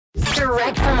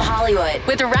Direct from Hollywood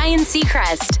with Ryan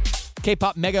Seacrest.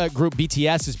 K-pop mega group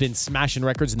BTS has been smashing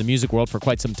records in the music world for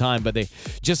quite some time, but they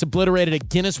just obliterated a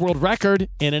Guinness World Record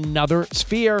in another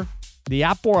sphere, the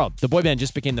app world. The boy band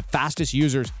just became the fastest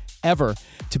users ever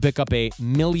to pick up 1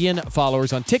 million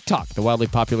followers on TikTok, the wildly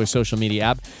popular social media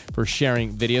app for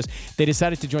sharing videos. They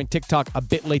decided to join TikTok a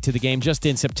bit late to the game, just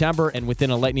in September, and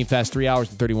within a lightning fast 3 hours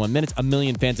and 31 minutes, 1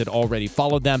 million fans had already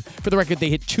followed them. For the record, they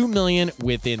hit 2 million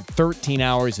within 13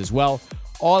 hours as well.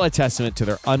 All a testament to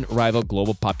their unrivaled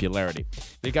global popularity.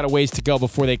 They've got a ways to go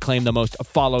before they claim the most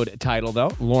followed title,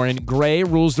 though. Lauren Gray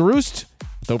rules the roost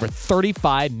with over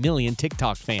 35 million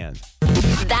TikTok fans.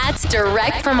 That's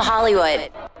Direct from Hollywood.